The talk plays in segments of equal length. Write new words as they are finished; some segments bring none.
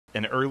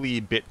an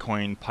early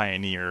Bitcoin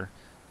pioneer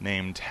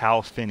named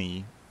Hal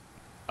Finney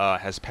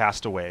has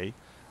passed away.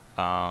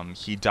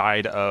 He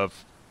died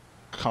of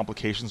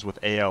complications with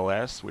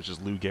ALS, which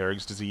is Lou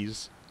Gehrig's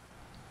disease.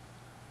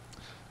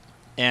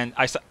 And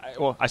I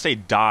say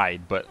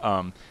died, but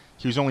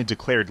he was only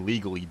declared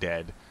legally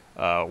dead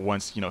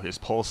once his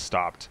pulse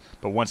stopped.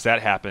 But once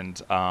that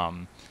happened,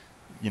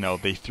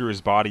 they threw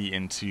his body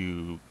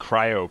into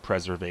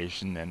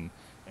cryopreservation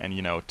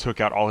and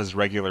took out all his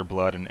regular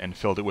blood and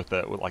filled it with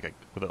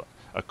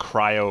a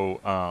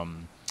cryo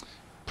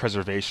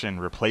preservation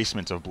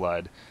replacement of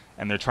blood,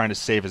 and they're trying to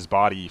save his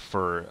body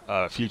for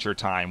a future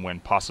time when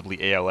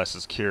possibly ALS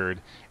is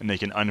cured and they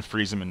can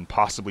unfreeze him and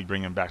possibly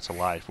bring him back to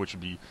life, which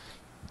would be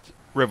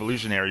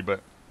revolutionary.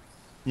 But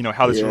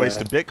how this relates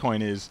Yeah. to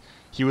Bitcoin is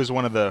he was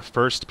one of the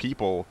first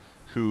people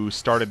who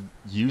started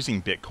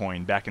using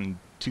Bitcoin back in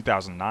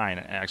 2009,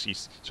 and actually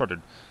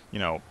started, you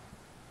know,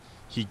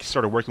 he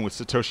started working with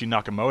Satoshi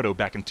Nakamoto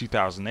back in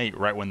 2008,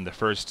 right when the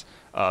first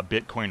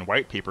Bitcoin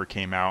white paper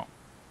came out,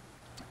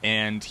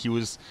 and he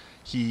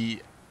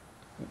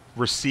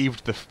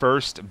received the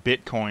first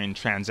Bitcoin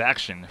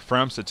transaction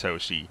from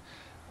Satoshi,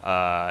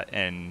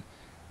 and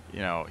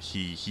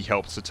he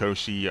helped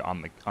Satoshi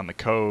on the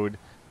code.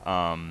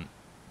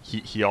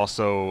 He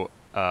also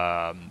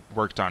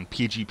worked on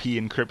PGP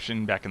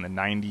encryption back in the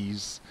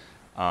 90s.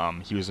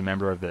 He was a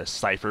member of the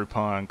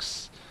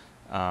cypherpunks,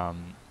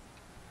 um,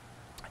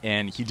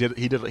 and he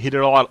did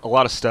a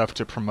lot of stuff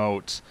to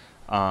promote,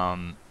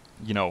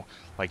 you know,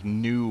 like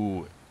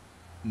new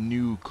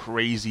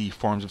crazy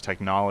forms of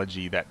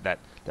technology that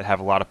have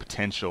a lot of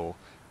potential.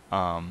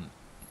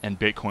 And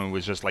Bitcoin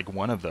was just like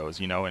one of those,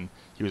 and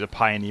he was a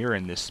pioneer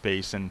in this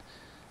space, and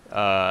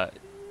uh,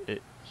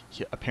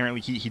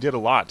 apparently he did a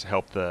lot to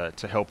help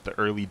the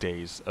early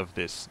days of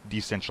this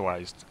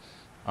decentralized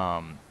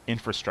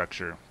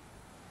infrastructure.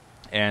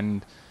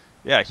 And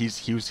yeah, he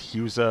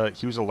was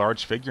a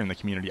large figure in the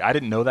community. I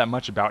didn't know that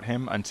much about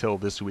him until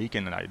this week,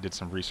 and I did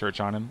some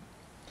research on him.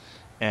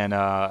 And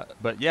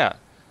but yeah,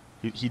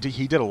 he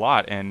did a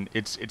lot, and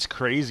it's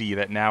crazy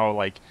that now,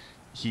 like,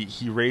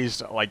 he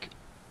raised like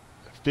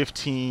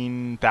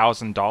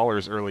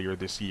 $15,000 earlier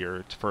this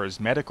year for his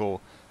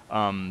medical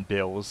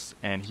bills,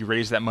 and he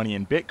raised that money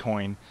in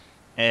Bitcoin,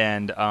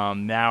 and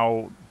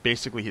now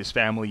basically his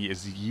family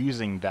is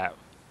using that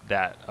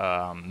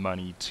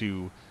money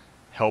to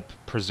help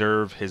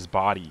preserve his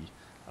body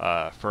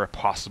for a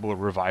possible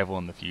revival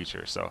in the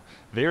future. So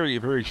very,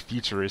 very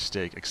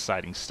futuristic,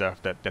 exciting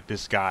stuff that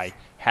this guy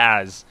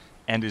has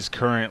and is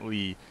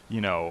currently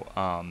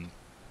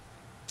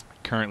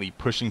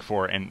pushing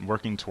for and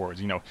working towards.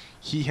 He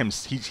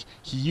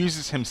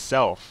uses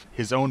himself,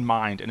 his own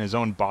mind, and his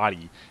own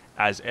body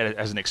as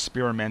an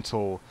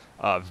experimental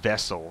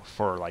vessel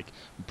for like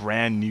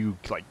brand new,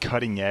 like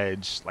cutting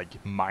edge,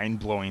 like mind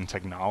blowing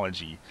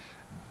technology.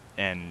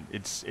 And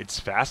it's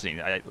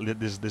fascinating.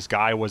 This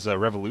guy was a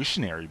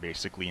revolutionary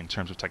basically in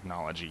terms of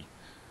technology.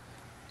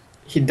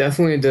 He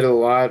definitely did a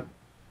lot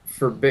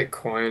for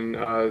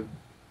Bitcoin.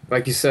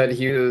 Like you said,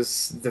 he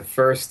was the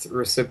first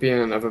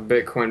recipient of a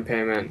Bitcoin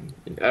payment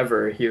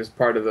ever. He was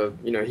part of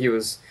he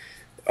was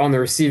on the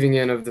receiving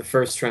end of the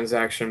first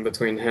transaction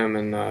between him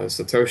and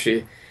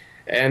Satoshi,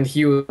 and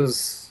he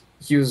was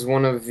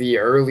one of the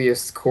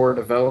earliest core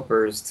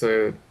developers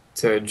to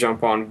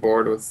jump on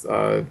board with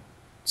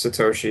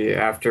Satoshi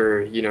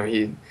after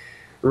he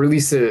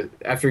released it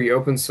after he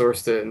open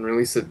sourced it and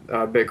released it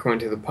Bitcoin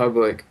to the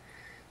public.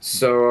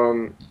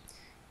 So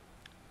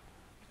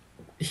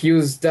he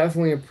was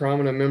definitely a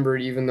prominent member,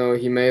 even though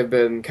he may have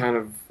been kind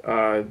of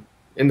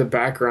in the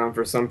background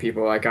for some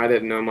people. Like I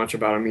didn't know much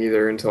about him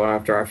either until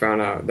after I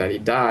found out that he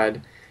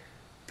died.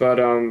 But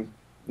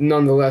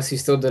nonetheless, he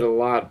still did a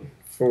lot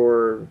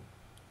for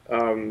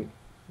um,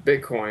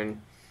 Bitcoin.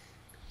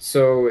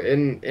 So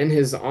in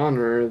his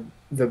honor,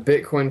 the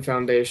Bitcoin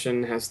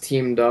Foundation has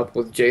teamed up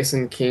with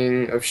Jason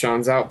King of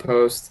Sean's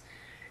Outpost,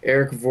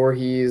 Eric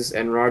Voorhees,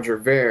 and Roger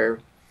Ver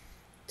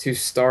to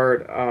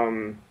start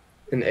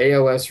an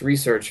ALS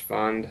research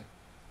fund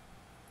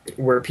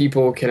where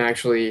people can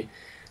actually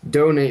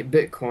donate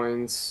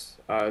Bitcoins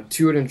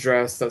to an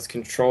address that's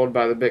controlled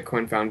by the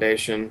Bitcoin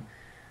Foundation.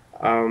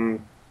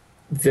 Um,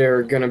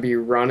 they're going to be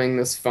running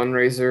this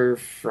fundraiser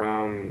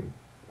from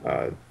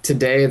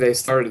today. They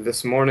started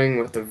this morning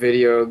with the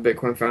video the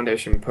Bitcoin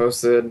Foundation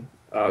posted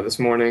this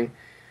morning,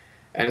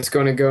 and it's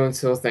going to go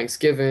until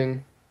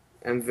Thanksgiving.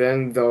 And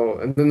then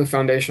the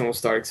foundation will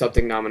start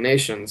accepting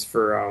nominations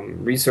for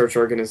research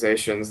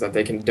organizations that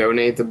they can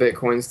donate the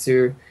bitcoins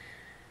to.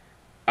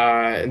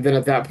 And then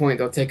at that point,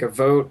 they'll take a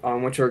vote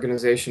on which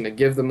organization to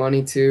give the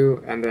money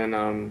to. And then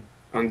on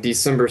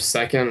December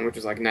 2nd, which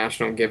is like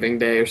National Giving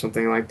Day or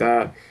something like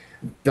that,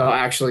 they'll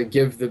actually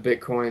give the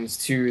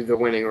bitcoins to the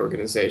winning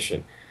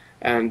organization.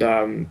 And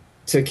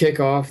to kick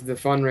off the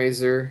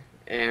fundraiser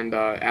and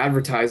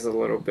advertise a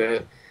little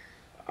bit,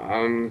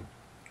 um,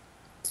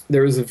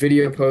 there was a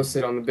video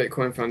posted on the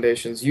Bitcoin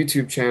Foundation's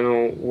YouTube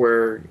channel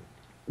where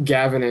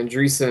Gavin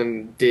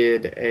Andresen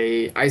did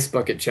a ice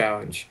bucket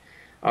challenge.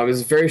 It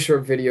was a very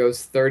short video,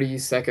 it's 30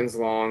 seconds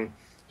long.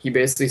 he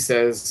basically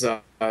says,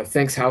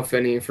 "Thanks, Hal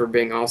Finney, for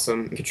being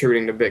awesome and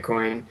contributing to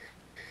Bitcoin." And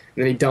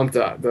then he dumped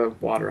the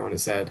water on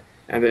his head,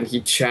 and then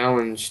he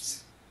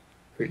challenged.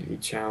 Who did he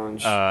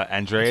challenge? I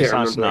Andreas can't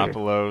remember.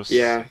 Antonopoulos,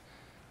 Yeah,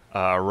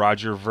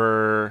 Roger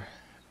Ver,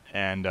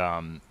 and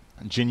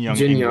Jin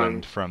Young Jin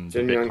England Young, from the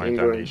Jin Young Bitcoin England.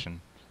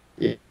 Foundation.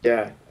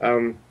 Yeah.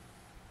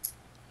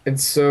 And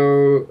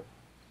so,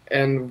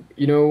 and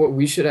you know what?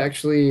 We should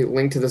actually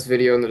link to this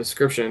video in the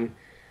description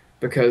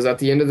because at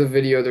the end of the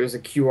video, there's a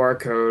QR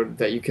code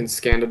that you can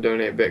scan to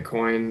donate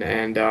Bitcoin,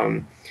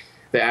 and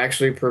they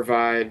actually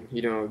provide,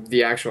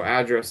 the actual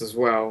address as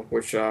well,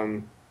 which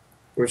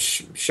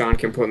Sean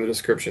can put in the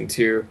description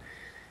too.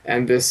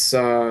 And this,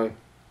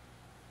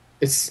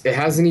 it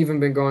hasn't even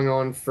been going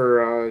on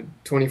for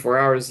 24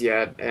 hours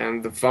yet,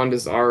 and the fund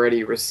has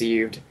already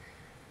received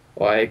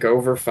like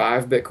over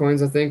 5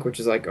 Bitcoins, I think, which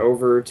is like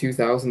over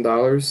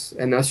 $2,000,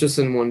 and that's just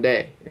in one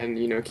day. And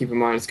keep in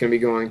mind it's going to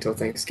be going till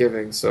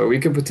Thanksgiving, so we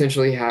could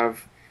potentially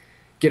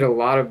get a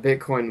lot of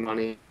Bitcoin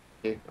money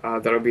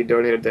that'll be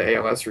donated to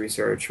ALS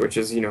research, which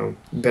has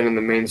been in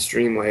the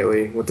mainstream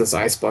lately with this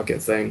ice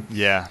bucket thing.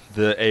 Yeah,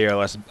 the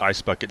ALS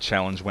Ice Bucket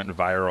Challenge went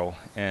viral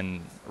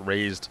and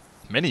raised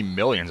many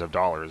millions of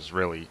dollars,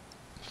 really,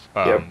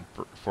 Yep.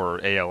 for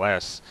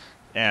ALS.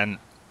 And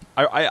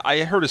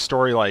I heard a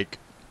story like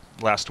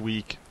last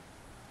week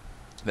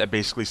that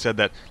basically said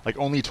that like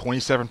only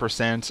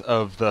 27%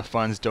 of the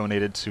funds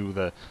donated to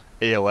the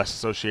ALS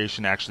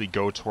Association actually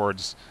go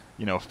towards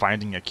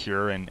finding a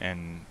cure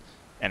and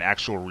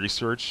actual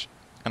research.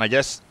 And I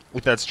guess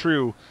if that's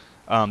true,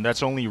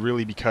 that's only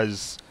really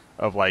because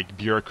of like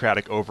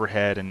bureaucratic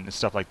overhead and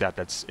stuff like that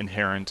that's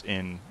inherent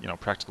in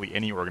practically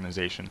any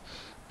organization.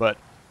 But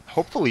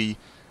hopefully,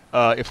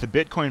 if the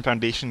Bitcoin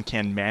Foundation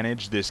can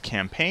manage this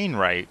campaign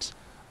right,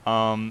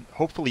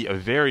 hopefully a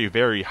very,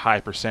 very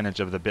high percentage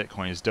of the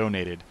Bitcoins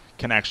donated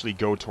can actually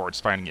go towards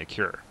finding a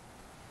cure.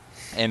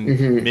 And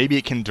hmm maybe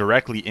it can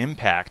directly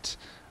impact,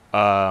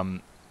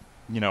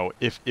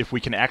 if we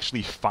can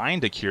actually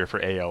find a cure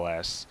for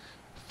ALS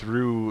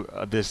through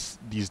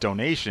these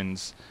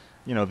donations,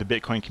 the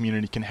Bitcoin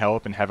community can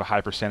help and have a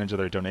high percentage of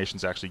their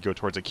donations actually go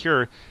towards a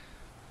cure.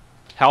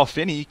 Hal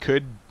Finney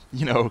could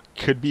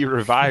be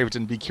revived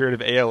and be cured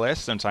of ALS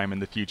sometime in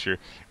the future,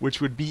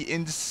 which would be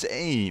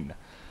insane.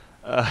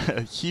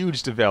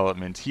 Huge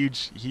development,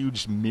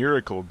 huge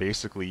miracle,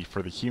 basically,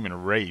 for the human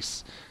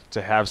race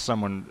to have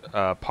someone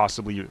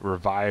possibly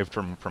revived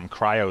from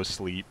cryo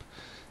sleep,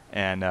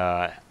 and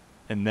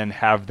then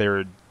have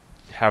their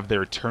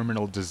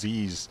terminal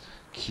disease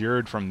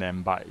cured from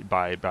them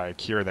by a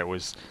cure that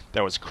was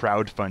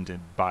crowdfunded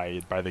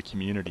by the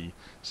community.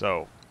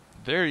 So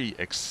very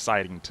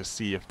exciting to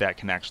see if that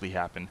can actually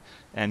happen.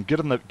 And good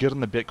on the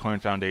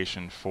Bitcoin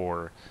Foundation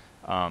for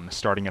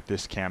starting up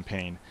this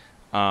campaign.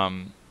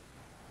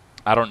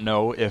 I don't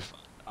know if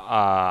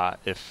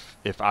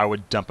I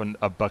would dump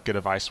a bucket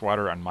of ice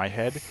water on my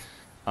head.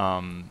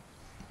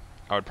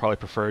 I would probably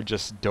prefer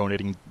just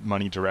donating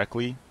money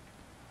directly.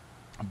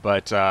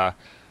 But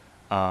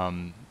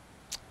um,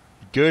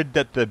 good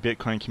that the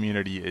Bitcoin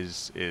community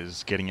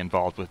is getting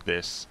involved with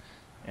this,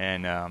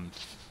 and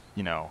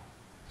you know,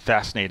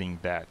 fascinating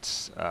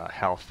that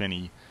Hal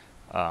Finney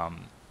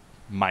um,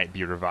 might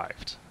be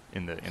revived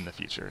in the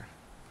future.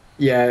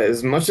 Yeah,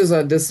 as much as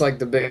I dislike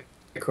the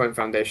Bitcoin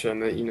Foundation,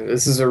 that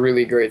this is a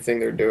really great thing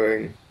they're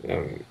doing.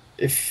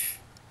 If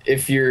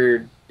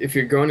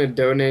you're going to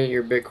donate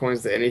your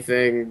Bitcoins to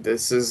anything,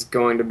 this is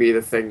going to be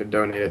the thing to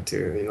donate it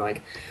to. I mean,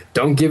 like,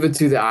 don't give it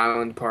to the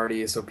island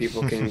party so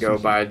people can go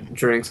buy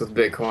drinks with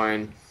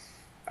Bitcoin.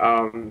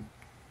 Um,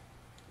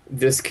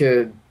 this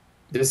could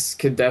this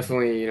could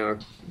definitely,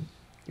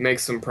 make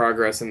some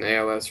progress in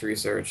ALS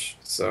research.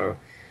 So,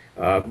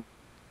 uh,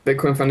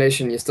 Bitcoin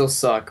Foundation, you still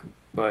suck,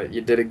 but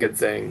you did a good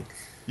thing.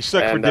 You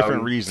suck for And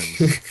different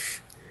reasons,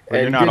 but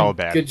you're and not all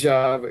good bad.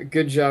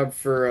 good job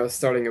for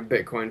starting a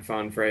Bitcoin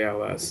fund for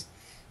ALS.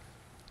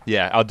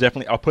 Yeah,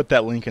 I'll put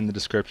that link in the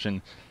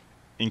description,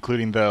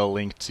 including the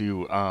link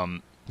to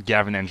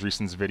Gavin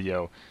Andresen's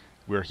video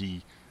where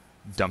he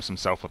dumps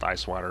himself with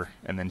ice water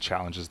and then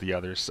challenges the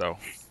others. So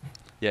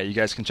yeah, you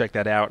guys can check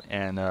that out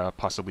and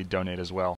possibly donate as well.